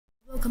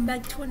welcome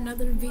back to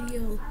another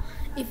video.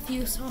 If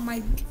you guys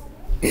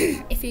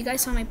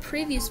saw my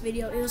previous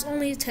video, it was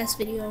only a test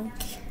video.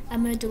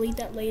 I'm gonna delete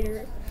that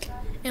later.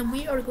 And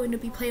we are going to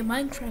be playing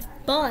Minecraft,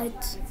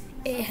 but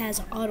it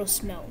has auto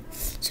smelt.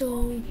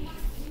 So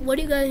what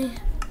do you guys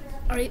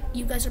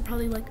are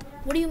probably like,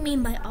 what do you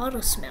mean by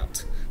auto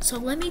smelt? So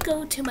let me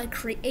go to my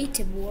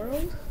creative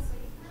world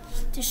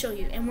to show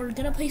you, and we're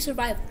gonna play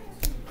survival.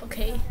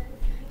 Okay,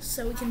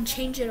 so we can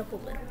change it up a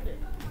little bit.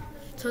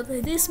 So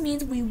this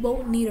means we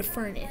won't need a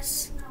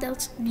furnace.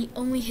 That's the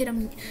only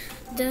hint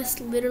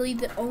that's literally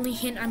the only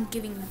hint I'm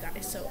giving you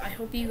guys. So I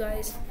hope you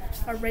guys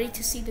are ready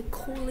to see the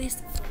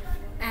coolest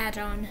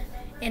add-on.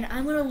 And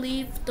I'm gonna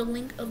leave the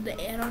link of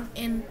the add-on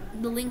in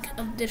the link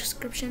of the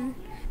description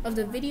of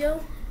the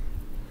video.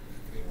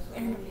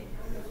 And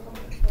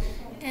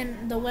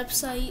the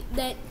website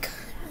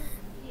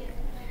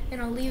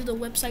and I'll leave the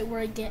website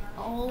where I get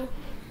all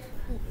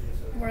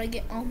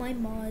my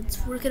mods.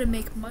 We're gonna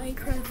make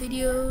Minecraft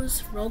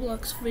videos,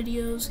 Roblox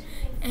videos,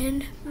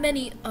 and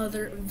many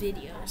other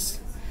videos.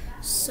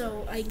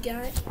 So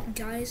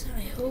guys,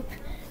 I hope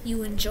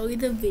you enjoy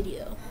the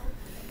video.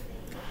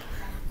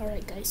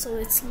 Alright guys, so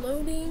it's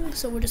loading,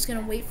 so we're just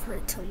gonna wait for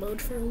it to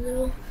load for a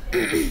little.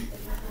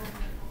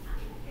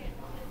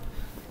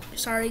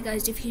 Sorry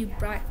guys if you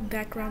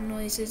background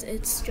noises,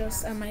 it's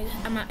just I'm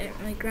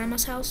at my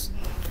grandma's house.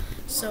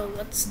 So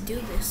let's do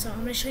this. So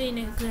I'm gonna show you an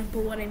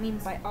example what I mean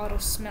by auto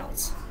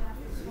smelt.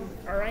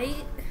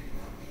 Alright.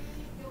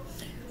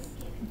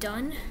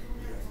 Done.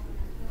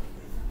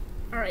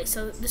 Alright,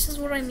 so this is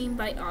what I mean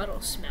by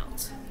auto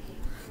smelt.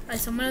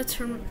 Alright, so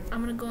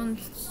I'm gonna go in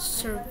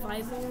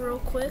survival real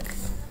quick.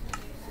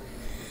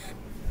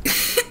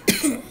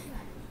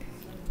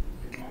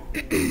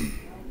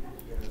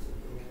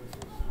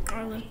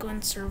 Alright, let's go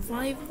in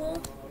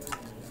survival.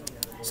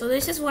 So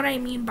this is what I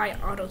mean by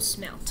auto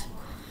smelt.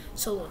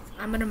 So look,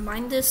 I'm gonna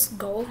mine this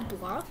gold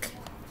block.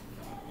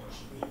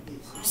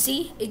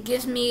 See, it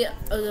gives me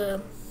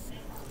a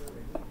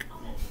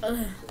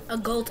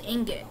gold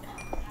ingot.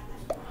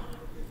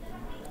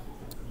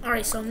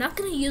 Alright, so I'm not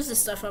gonna use this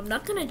stuff. I'm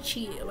not gonna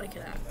cheat it like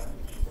that.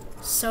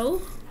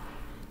 So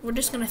we're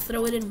just gonna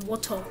throw it in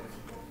water.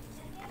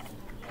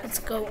 Let's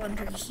go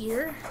under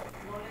here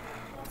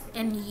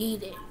and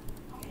yeet it.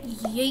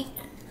 Yeet.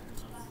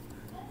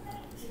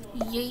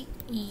 Yeet,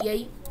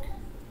 yeet.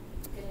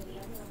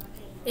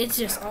 It's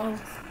just all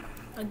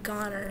a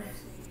goner.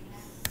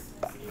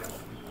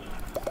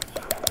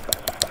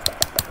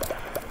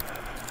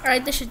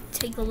 Alright, this should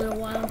take a little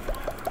while.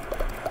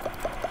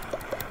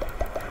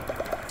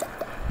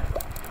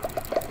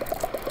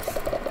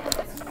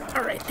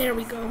 Alright, there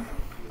we go.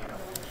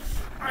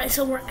 Alright,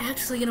 so we're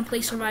actually gonna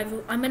play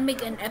survival. I'm gonna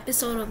make an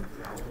episode of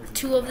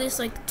 2 of this,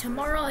 like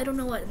tomorrow. I don't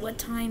know what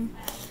time.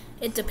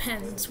 It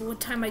depends what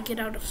time I get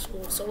out of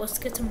school. So let's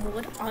get some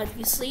wood,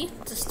 obviously,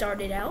 to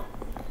start it out.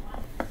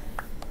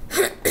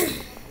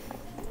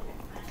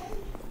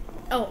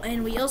 Oh,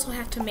 and we also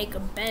have to make a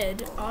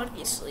bed,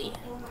 obviously.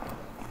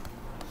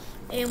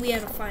 And we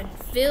have to find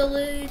a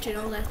village and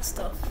all that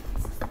stuff.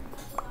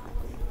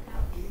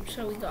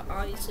 So we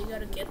obviously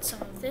gotta get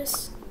some of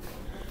this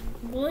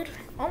wood.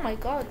 Oh my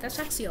god, that's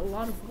actually a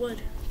lot of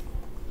wood.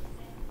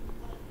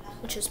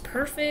 Which is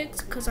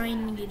perfect, because I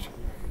need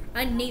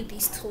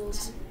these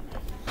tools.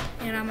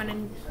 And I'm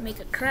gonna make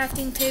a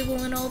crafting table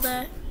and all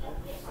that.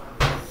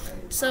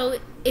 So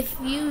if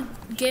you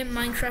get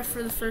Minecraft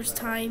for the first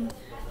time,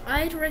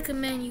 I'd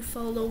recommend you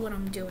follow what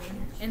I'm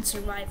doing in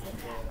survival.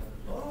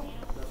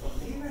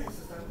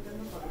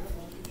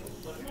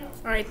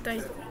 Alright,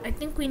 I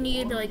think we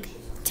need like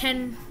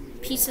 10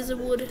 pieces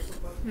of wood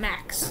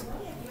max.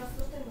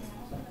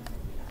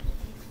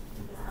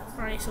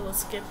 Alright, so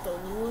let's get the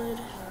wood.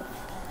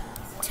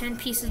 10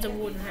 pieces of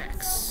wood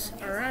max.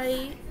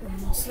 Alright,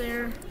 almost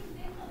there.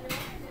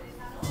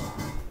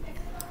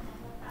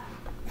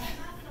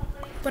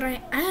 But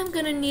I am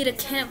gonna need a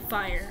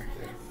campfire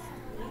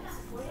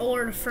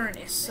or a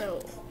furnace,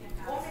 so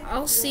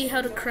I'll see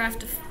how to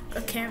craft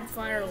a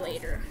campfire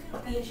later.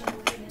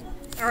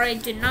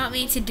 Alright, did not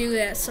mean to do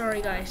that.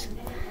 Sorry guys.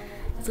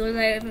 Because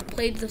I haven't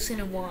played this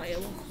in a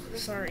while.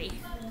 Sorry.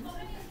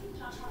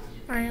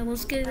 Alright,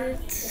 let's get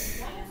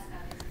it.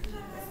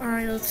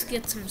 Alright, let's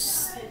get some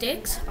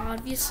sticks,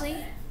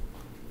 obviously.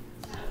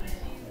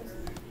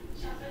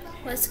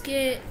 Let's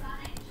get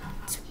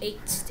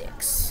 8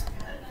 sticks.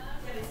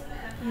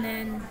 And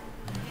then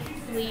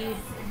we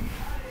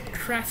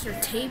craft our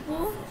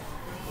table.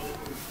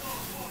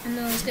 And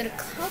then let's get a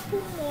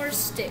couple more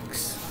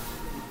sticks.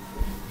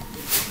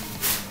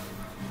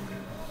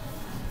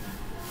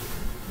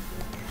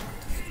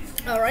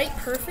 Alright,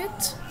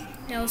 perfect.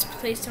 Now let's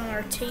place down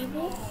our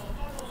table.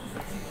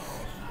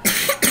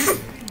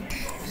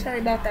 Sorry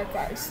about that,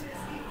 guys.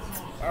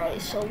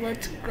 Alright, so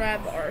let's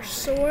grab our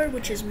sword,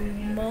 which is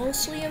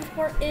mostly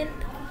important.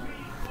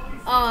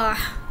 Are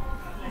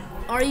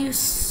you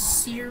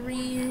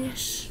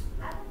serious?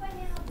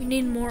 We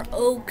need more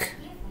oak.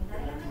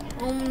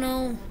 Oh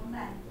no.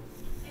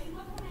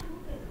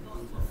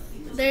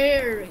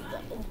 There we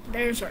go.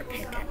 There's our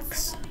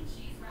pickaxe.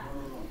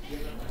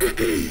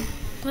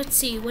 Let's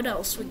see what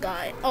else we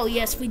got. Oh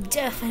yes, we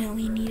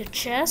definitely need a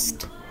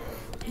chest.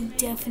 We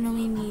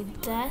definitely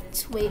need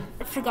that. Wait,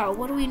 I forgot.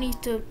 What do we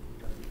need to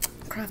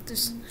craft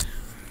this?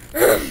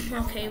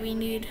 Okay, we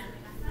need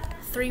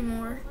 3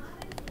 more.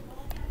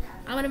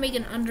 I'm gonna make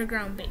an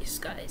underground base,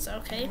 guys.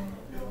 Okay.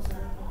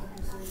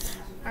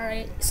 All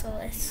right. So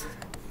let's.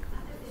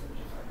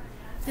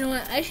 You know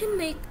what? I should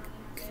make.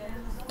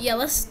 Yeah,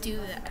 let's do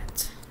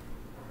that.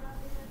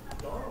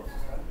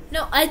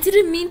 No, I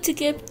didn't mean to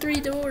get 3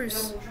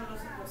 doors.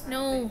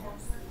 No,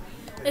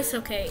 it's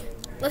okay.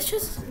 Let's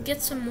just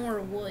get some more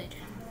wood.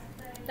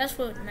 That's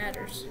what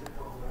matters.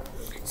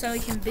 So we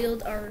can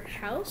build our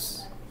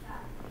house.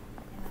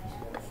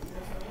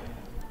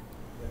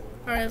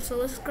 Alright, so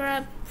let's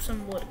grab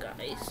some wood,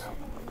 guys.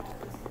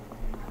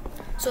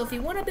 So if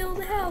you want to build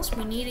a house,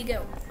 we need to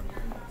get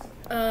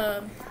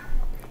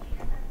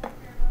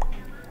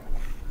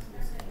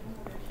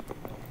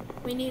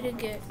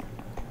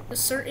a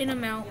certain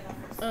amount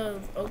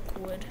of oak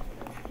wood.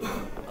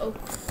 Oak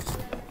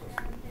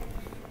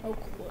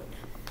wood.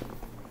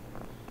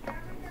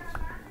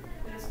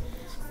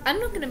 I'm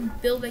not gonna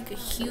build like a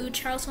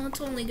huge house. It's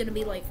only gonna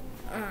be like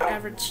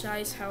average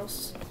size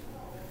house.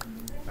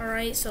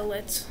 Alright, so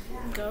let's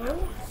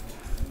go.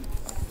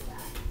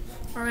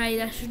 Alright,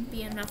 that should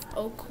be enough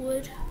oak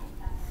wood.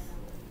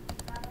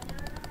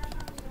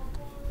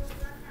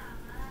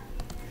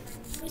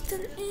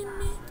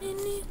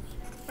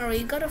 Alright,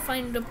 you gotta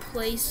find a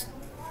place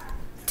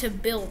to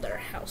build our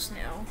house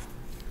now.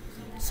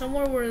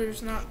 Somewhere where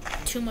there's not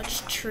too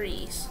much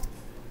trees.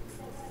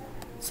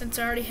 Since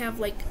I already have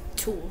like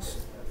tools.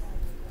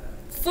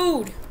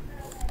 Food!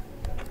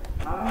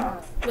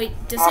 Wait,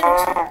 does it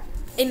also,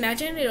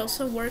 imagine it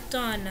also worked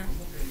on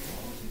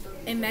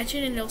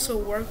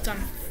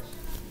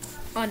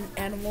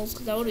animals,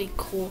 because that would be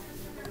cool.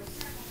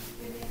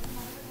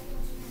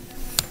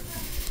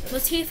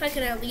 Let's see if I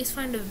can at least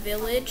find a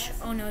village.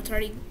 Oh no, it's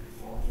already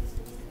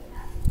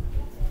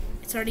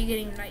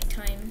getting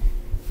nighttime.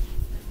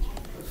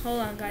 Hold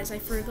on, guys, I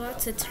forgot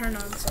to turn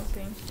on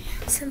something.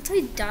 Since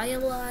I die a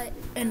lot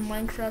in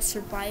Minecraft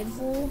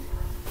survival,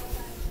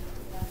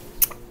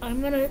 I'm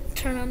gonna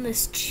turn on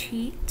this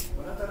cheat.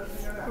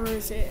 Where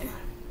is it?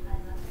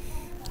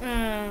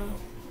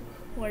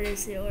 Where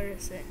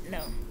is it?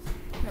 No,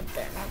 not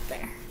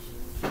there.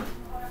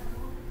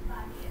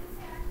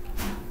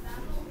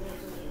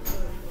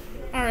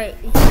 Alright,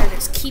 here it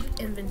is. Keep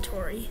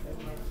inventory.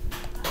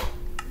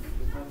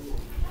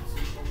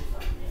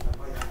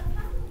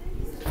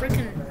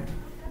 Freaking,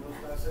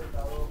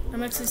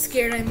 I'm actually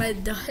scared I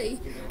might die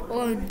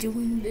while I'm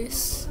doing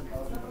this.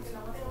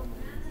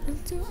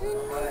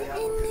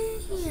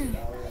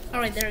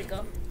 Alright, there we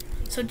go.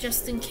 So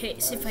just in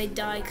case if I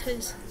die,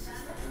 because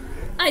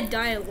I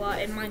die a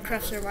lot in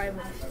Minecraft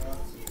survival.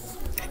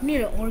 I need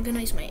to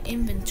organize my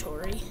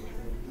inventory.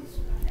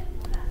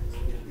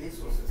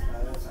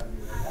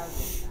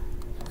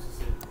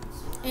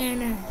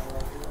 And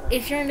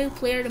if you're a new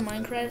player to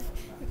Minecraft,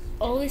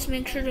 always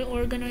make sure to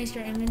organize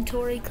your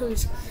inventory,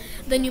 because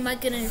then you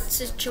might get in a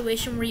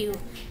situation where you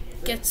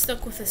get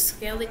stuck with a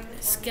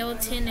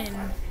skeleton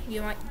and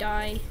you might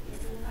die.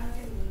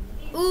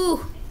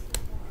 Ooh!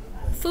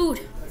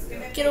 Food!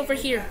 Get over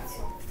here.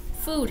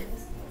 Food!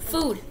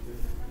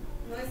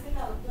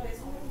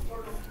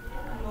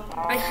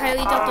 I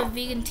highly doubt the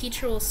vegan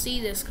teacher will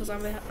see this, because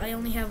I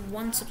only have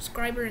 1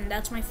 subscriber, and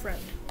that's my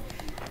friend.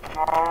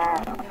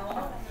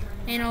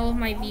 And all of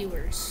my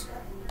viewers.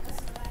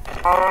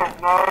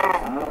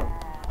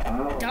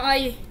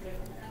 Die!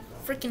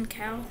 Freaking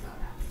cow.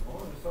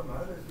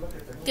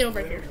 Get over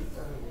here.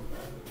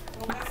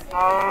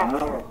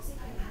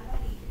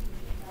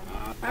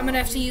 I'm gonna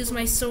have to use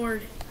my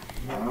sword.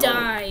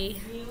 Die.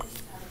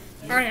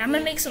 Alright, I'm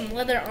gonna make some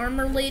leather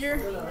armor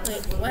later.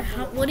 Wait,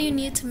 what do you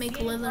need to make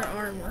leather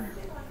armor?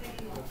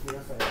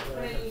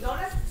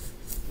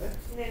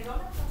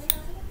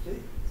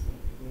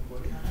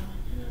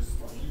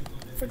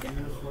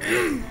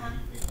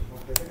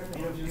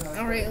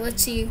 Alright,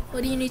 let's see.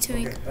 What do you need to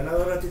make?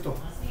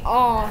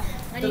 Oh,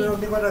 I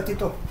need...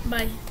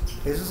 Bye.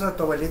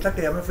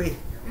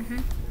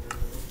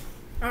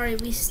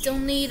 Alright, we still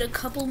need a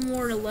couple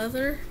more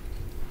leather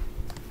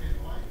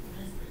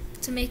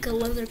to make a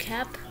leather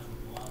cap.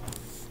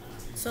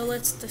 So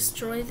let's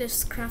destroy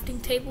this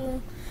crafting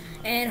table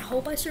and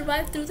hope I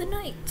survive through the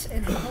night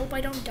and hope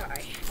I don't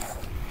die.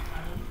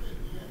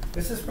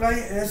 Ese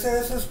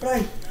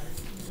spray.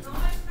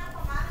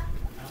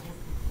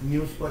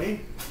 Neosporin.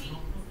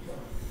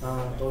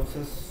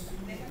 Entonces.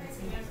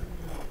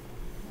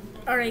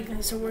 Alright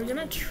guys, so we're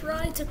gonna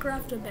try to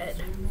craft a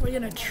bed. We're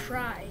gonna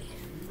try.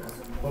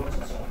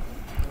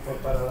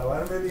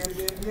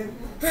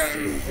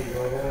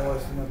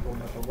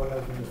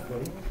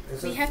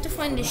 We have to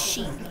find a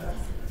sheep.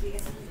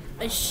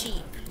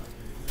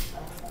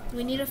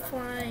 We need to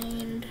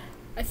find,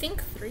 I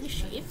think, 3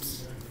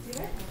 sheeps.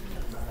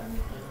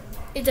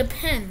 It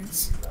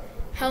depends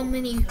how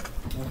many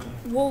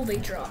wool they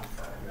drop.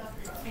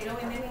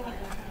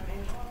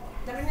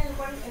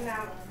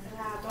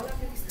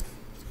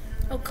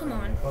 Oh, come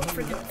on.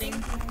 Freaking thing.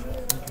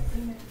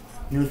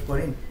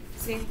 Neosporin.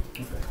 Sí.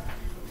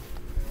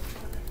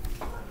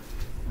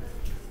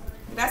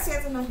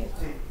 Gracias, Ángel.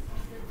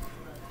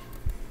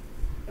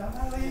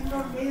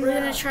 We're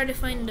gonna try to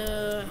find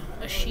a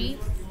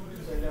sheep.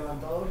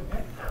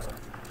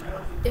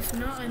 If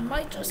not, I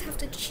might just have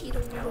to cheat a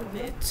little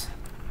bit.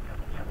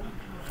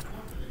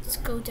 Let's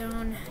go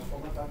down.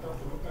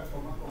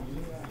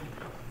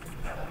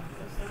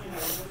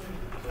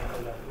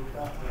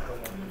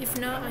 If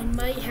not, I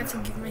might have to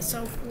give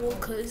myself wool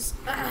because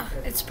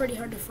it's pretty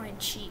hard to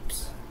find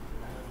sheeps.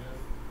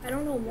 I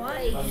don't know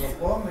why.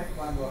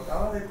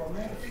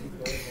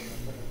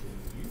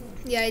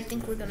 Yeah, I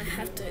think we're gonna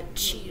have to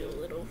cheat a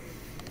little.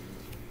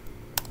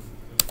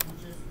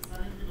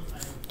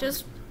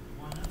 Just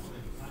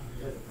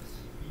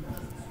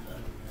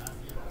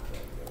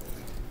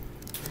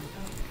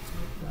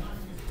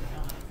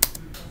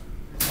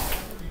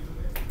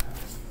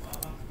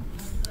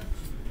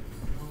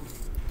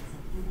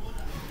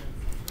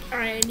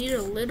alright, I need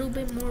a little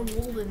bit more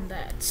wool than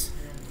that.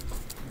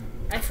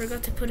 I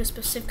forgot to put a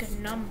specific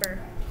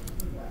number.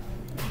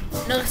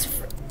 No, that's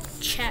for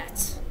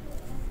chat.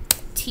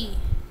 T.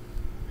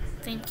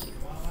 Thank you.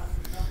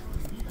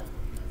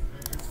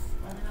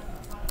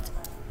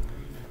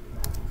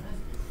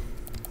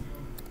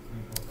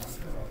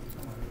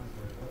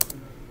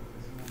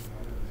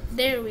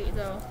 There we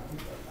go.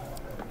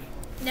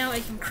 Now I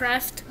can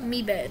craft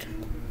me bed.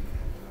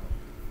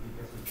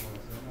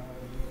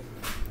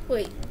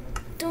 Wait,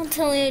 don't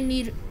tell me I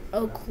need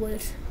oak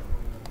wood.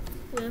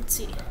 Let's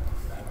see.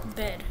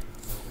 Bed.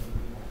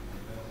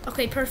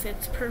 Okay,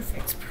 perfect.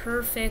 Perfecto.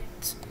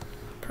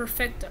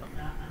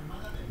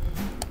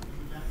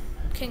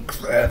 Can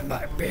craft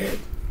my bed.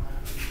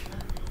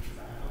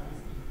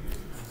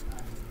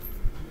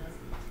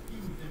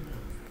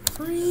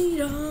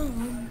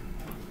 Freedom.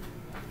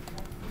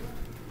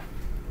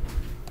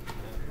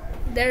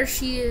 There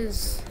she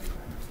is.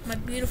 My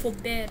beautiful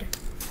bed.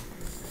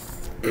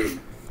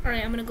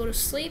 Alright, I'm gonna go to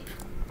sleep.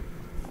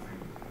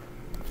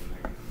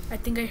 I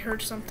think I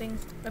heard something.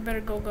 I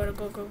better go.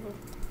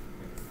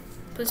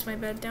 Place my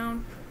bed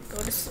down.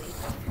 Go to sleep.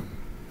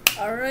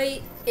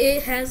 Alright,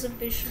 it has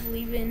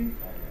officially been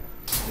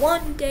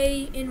 1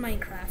 day in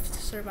Minecraft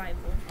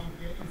survival.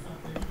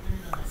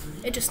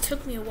 It just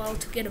took me a while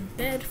to get a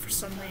bed for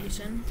some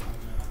reason.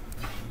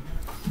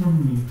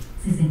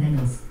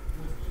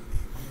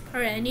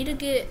 Alright, I need to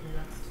get...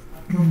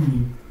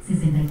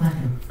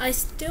 I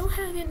still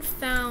haven't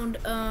found,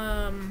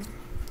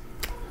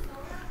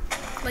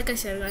 like I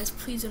said, guys,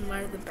 please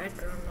admire the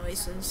background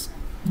noises.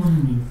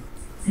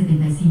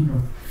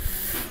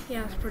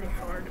 Yeah, it's pretty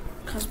hard,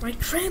 because my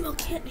grandma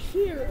can't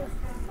hear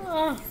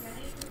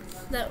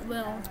that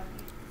well.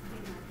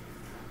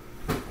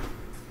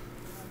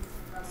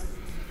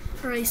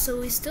 Alright, so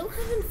we still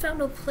haven't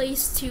found a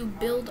place to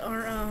build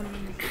our,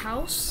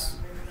 house.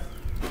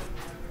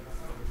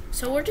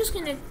 So we're just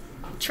gonna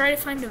try to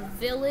find a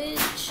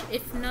village.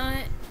 If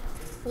not,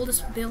 we'll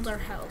just build our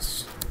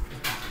house.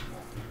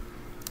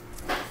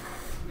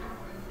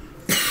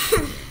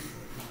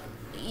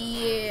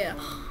 Yeah.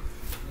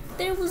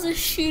 There was a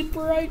sheep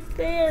right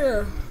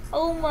there.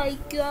 Oh my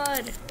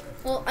god.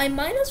 Well, I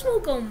might as well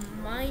go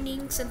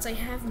mining since I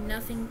have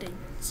nothing to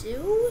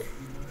do.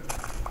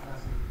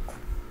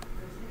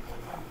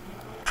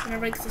 I'm gonna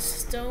break the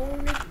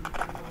stone.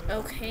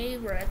 Okay,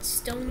 we're at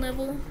stone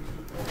level.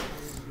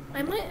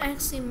 I might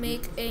actually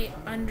make a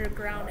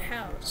underground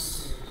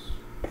house.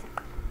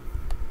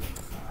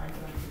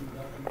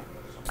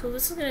 So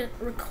this is gonna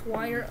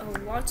require a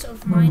lot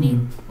of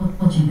mining.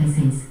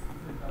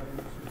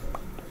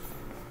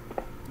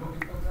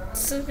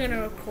 This is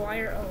gonna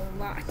require a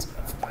lot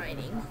of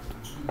mining.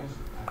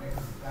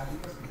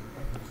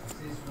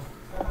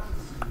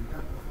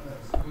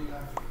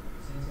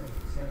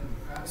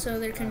 So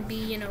there can be,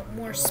 you know,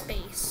 more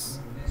space.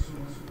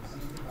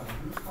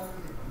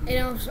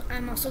 And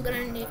I'm also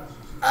gonna need...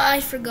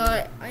 I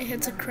forgot. I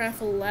had to craft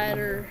a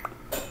ladder.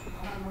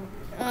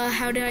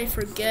 How did I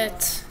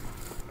forget?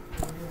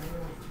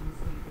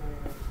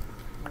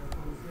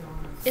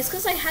 It's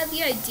because I had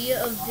the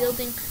idea of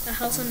building a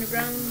house on the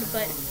ground,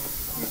 but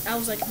I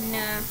was like,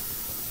 nah.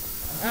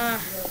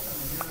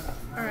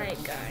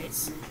 Alright,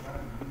 guys.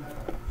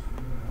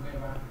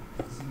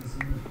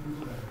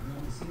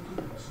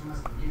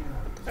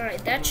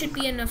 Alright, that should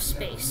be enough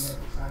space.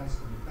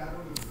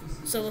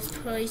 So let's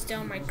place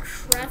down my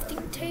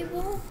crafting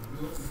table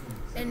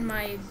and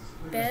my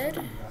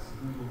bed.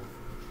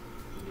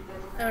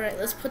 Alright,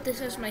 let's put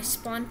this as my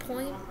spawn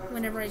point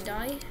whenever I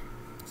die.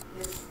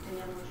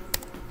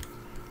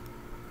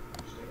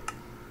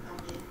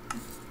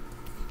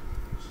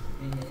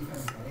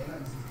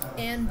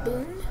 And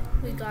boom,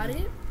 we got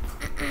it.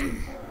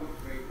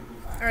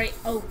 Alright,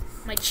 oh,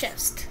 my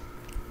chest.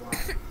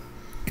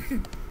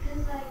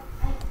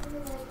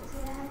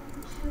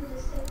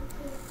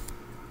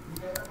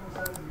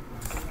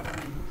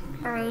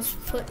 Alright, let's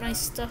put my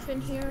stuff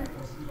in here.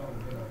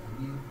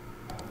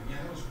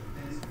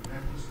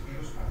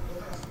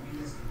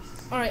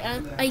 Alright,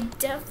 I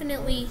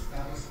definitely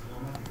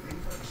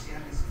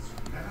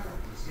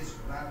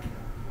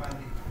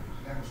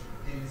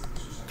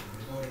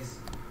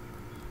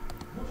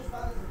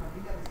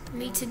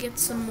need to get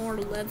some more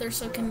leather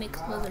so I can make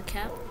a leather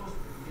cap.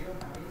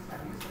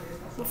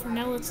 But for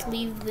now, let's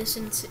leave this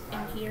in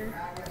here.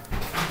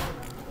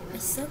 I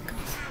suck,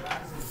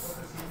 guys.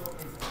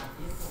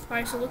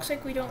 Alright, so it looks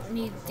like we don't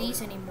need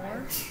these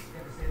anymore.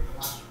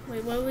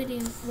 Wait, what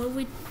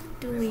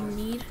do we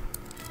need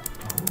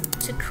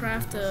to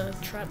craft a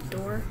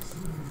trapdoor?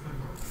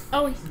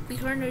 Oh, we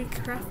can already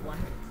craft one.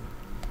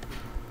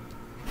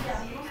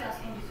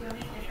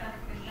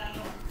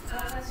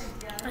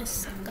 I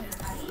suck, guys.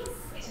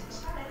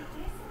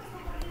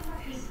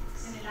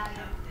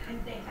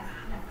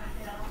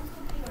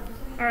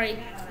 Alright,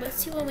 let's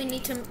see what we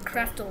need to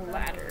craft a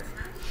ladder.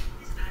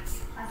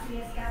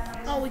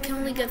 Oh, we can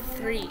only get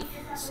 3,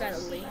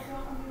 sadly.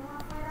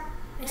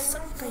 I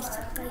suck, I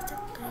suck, I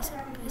suck, I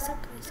suck, I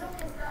suck, I suck.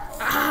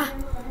 Ah!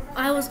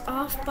 I was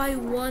off by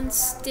 1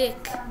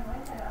 stick.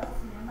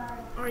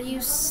 Are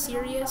you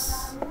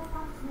serious?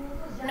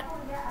 No.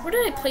 Where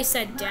did I place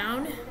that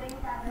down?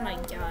 Oh my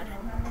god.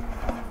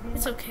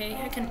 It's okay,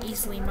 I can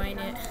easily mine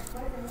it.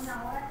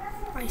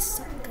 I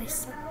suck, I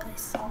suck, I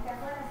suck.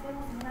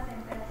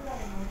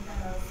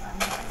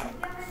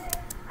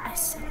 I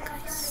suck,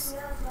 I suck.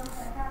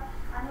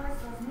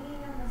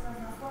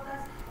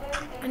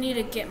 I need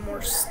to get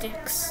more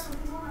sticks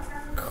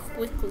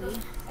quickly.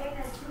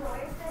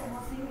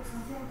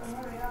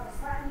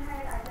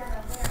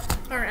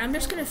 Alright, I'm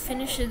just gonna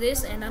finish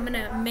this and I'm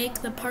gonna make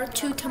the part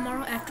 2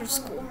 tomorrow after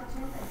school.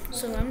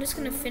 So I'm just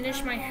gonna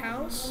finish my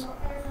house.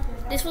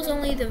 This was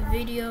only the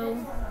video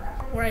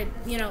where I,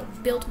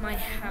 built my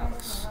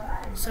house.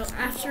 So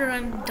after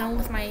I'm done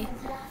with my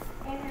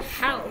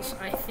house,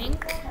 I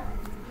think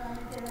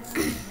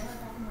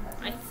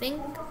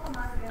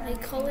I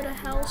call it a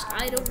house.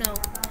 I don't know.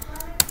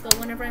 But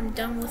whenever I'm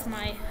done with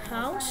my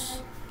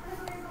house,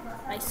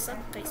 I suck,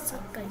 I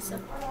suck, I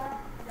suck.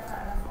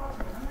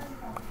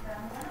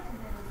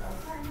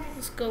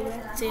 Let's go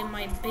back to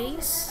my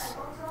base.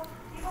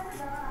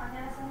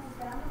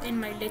 In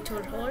my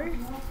little hole.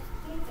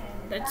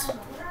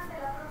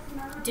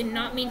 Did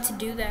not mean to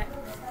do that.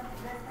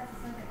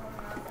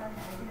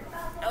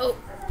 Oh.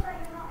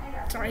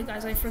 Sorry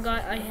guys, I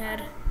forgot I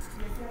had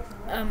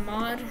a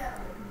mod.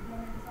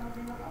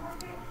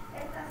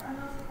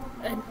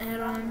 An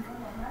add-on.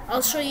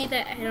 I'll show you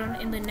that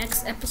add-on in the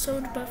next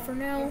episode, but for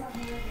now,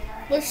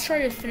 let's try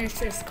to finish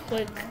this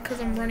quick because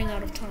I'm running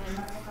out of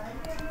time.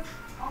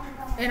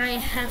 And I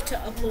have to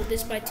upload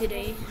this by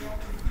today.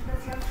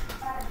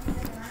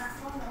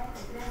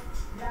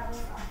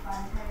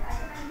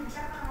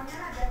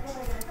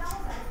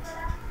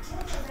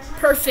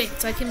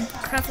 Perfect! I can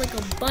craft like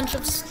a bunch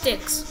of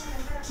sticks.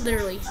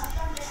 Literally.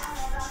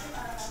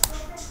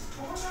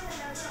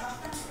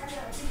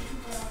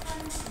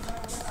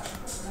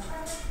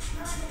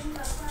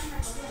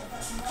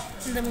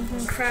 And then we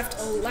can craft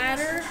a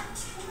ladder.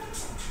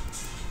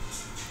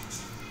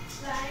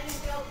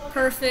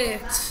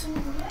 Perfect.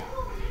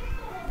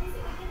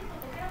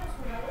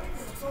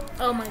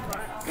 Oh my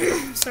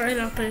god. Sorry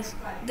about this.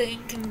 The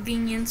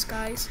inconvenience,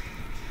 guys.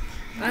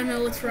 I don't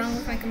know what's wrong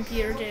with my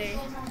computer today.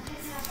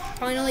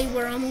 Finally,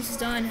 we're almost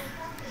done.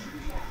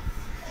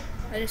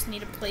 I just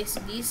need to place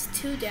these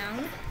 2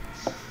 down.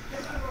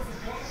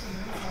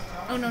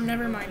 Oh no,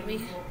 never mind.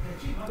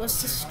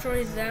 Let's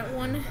destroy that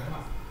one.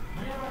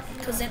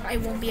 Because then I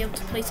won't be able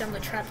to place down the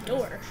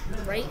trapdoor,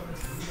 right?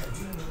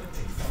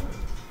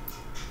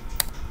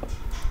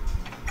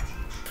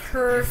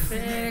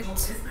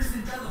 Perfect.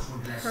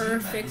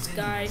 Perfect,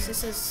 guys.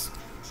 This is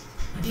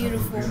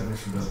beautiful.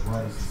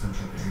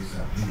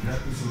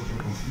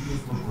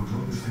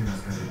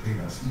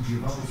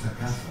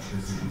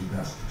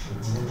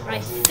 I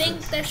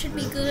think that should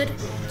be good.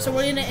 So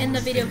we're going to end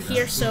the video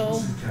here.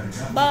 So,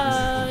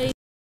 bye.